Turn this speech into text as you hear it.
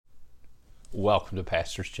Welcome to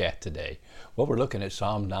Pastor's Chat today. Well, we're looking at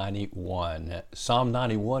Psalm 91. Psalm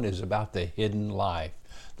 91 is about the hidden life,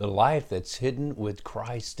 the life that's hidden with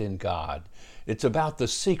Christ in God. It's about the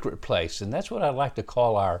secret place, and that's what I'd like to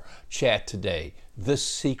call our chat today, the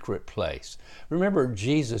secret place. Remember,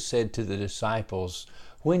 Jesus said to the disciples,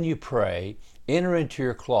 when you pray, enter into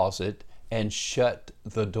your closet and shut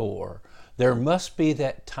the door. There must be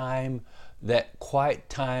that time, that quiet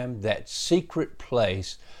time, that secret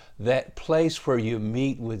place, that place where you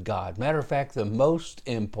meet with God. Matter of fact, the most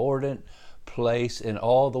important place in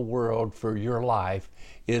all the world for your life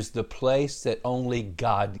is the place that only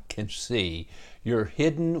God can see. You're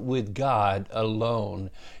hidden with God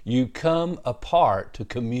alone. You come apart to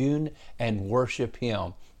commune and worship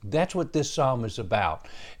Him. That's what this psalm is about.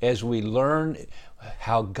 As we learn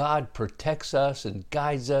how God protects us and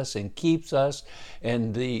guides us and keeps us,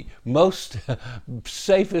 and the most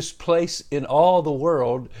safest place in all the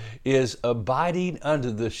world is abiding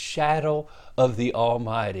under the shadow of the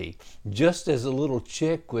Almighty. Just as a little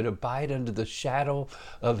chick would abide under the shadow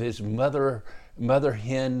of his mother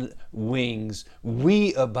hen wings,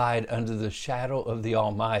 we abide under the shadow of the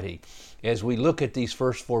Almighty. As we look at these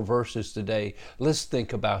first 4 verses today, let's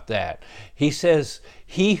think about that. He says,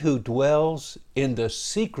 he who dwells in the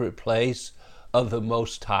secret place of the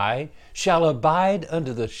Most High shall abide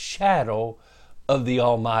under the shadow of the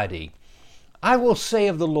Almighty. I will say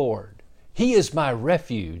of the Lord, He is my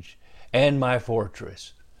refuge and my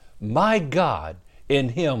fortress. My God, in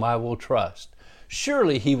Him I will trust.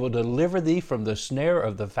 Surely He will deliver thee from the snare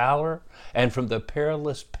of the fowler and from the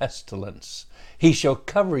perilous pestilence. He shall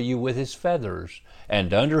cover you with His feathers,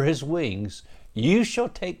 and under His wings you shall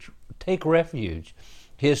take refuge.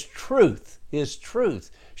 His truth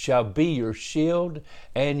shall be your shield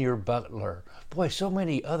and your buckler. Boy, so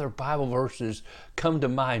many other Bible verses come to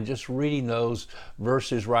mind just reading those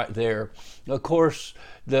verses right there. Of course,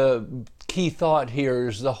 the key thought here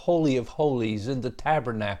is the Holy of Holies in the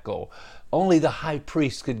tabernacle. Only the high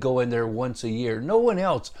priest could go in there once a year. No one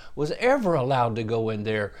else was ever allowed to go in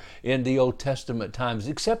there in the Old Testament times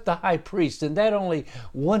except the high priest, and that only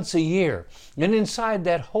once a year. And inside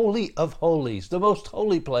that Holy of Holies, the most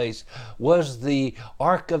holy place, was the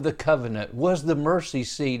Ark of the Covenant, was the mercy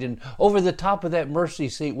seat, and over the top of that mercy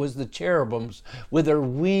seat was the cherubims with their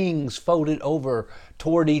wings folded over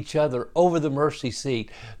toward each other over the mercy seat,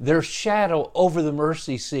 their shadow over the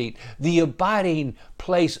mercy seat, the abiding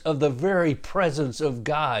place of the very presence of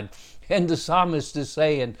God. And the psalmist is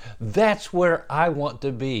saying, that's where I want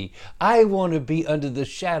to be. I want to be under the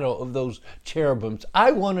shadow of those cherubims.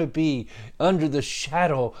 I want to be under the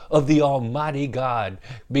shadow of the Almighty God,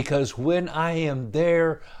 because when I am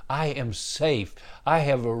there, I am safe. I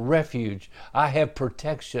have a refuge. I have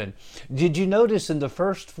protection. Did you notice in the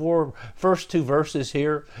first 2 verses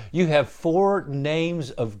here, you have 4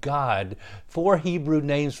 names of God, 4 Hebrew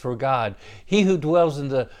names for God. He who dwells in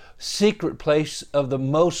the secret place of the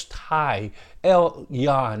Most High,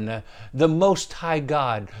 Elyon, the Most High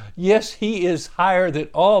God. Yes, He is higher than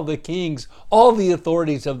all the kings, all the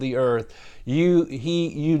authorities of the earth.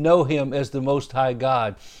 You know Him as the Most High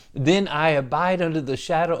God. Then I abide under the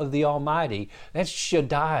shadow of the Almighty. That's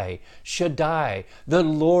Shaddai. Shaddai, the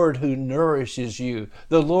Lord who nourishes you,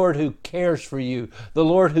 the Lord who cares for you, the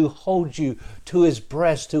Lord who holds you to His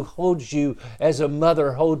breast, who holds you as a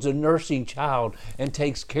mother holds a nursing child and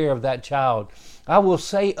takes care of that child. I will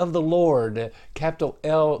say of the Lord, capital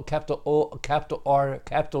L, capital O, capital R,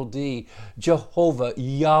 capital D, Jehovah,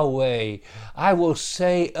 Yahweh. I will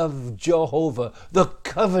say of Jehovah, the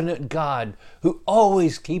covenant God, who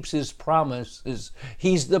always keeps His promises.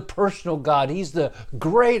 He's the personal God. He's the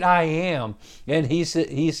great I am. And He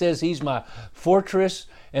says He's my fortress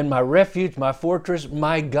and my refuge, my fortress,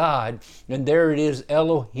 my God. And there it is,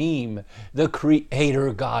 Elohim, the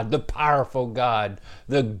creator God, the powerful God,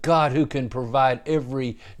 the God who can provide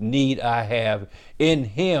every need I have. In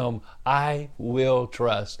Him I will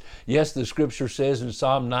trust. Yes, the scripture says in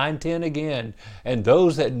Psalm 9:10 again, and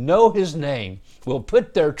those that know His name will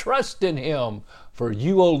put their trust in Him. For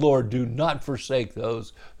you, O Lord, do not forsake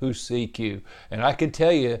those who seek you. And I can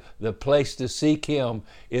tell you, the place to seek Him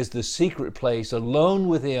is the secret place, alone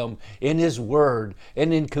with Him, in His Word,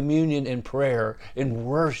 and in communion, in prayer, in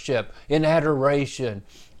worship, in adoration.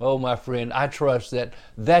 Oh, my friend, I trust that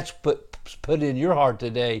that's put in your heart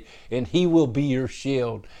today, and He will be your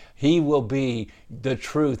shield. He will be the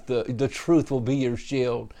truth. The truth will be your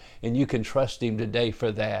shield, and you can trust Him today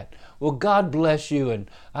for that. Well, God bless you, and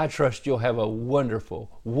I trust you'll have a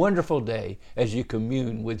wonderful, wonderful day as you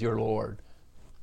commune with your Lord.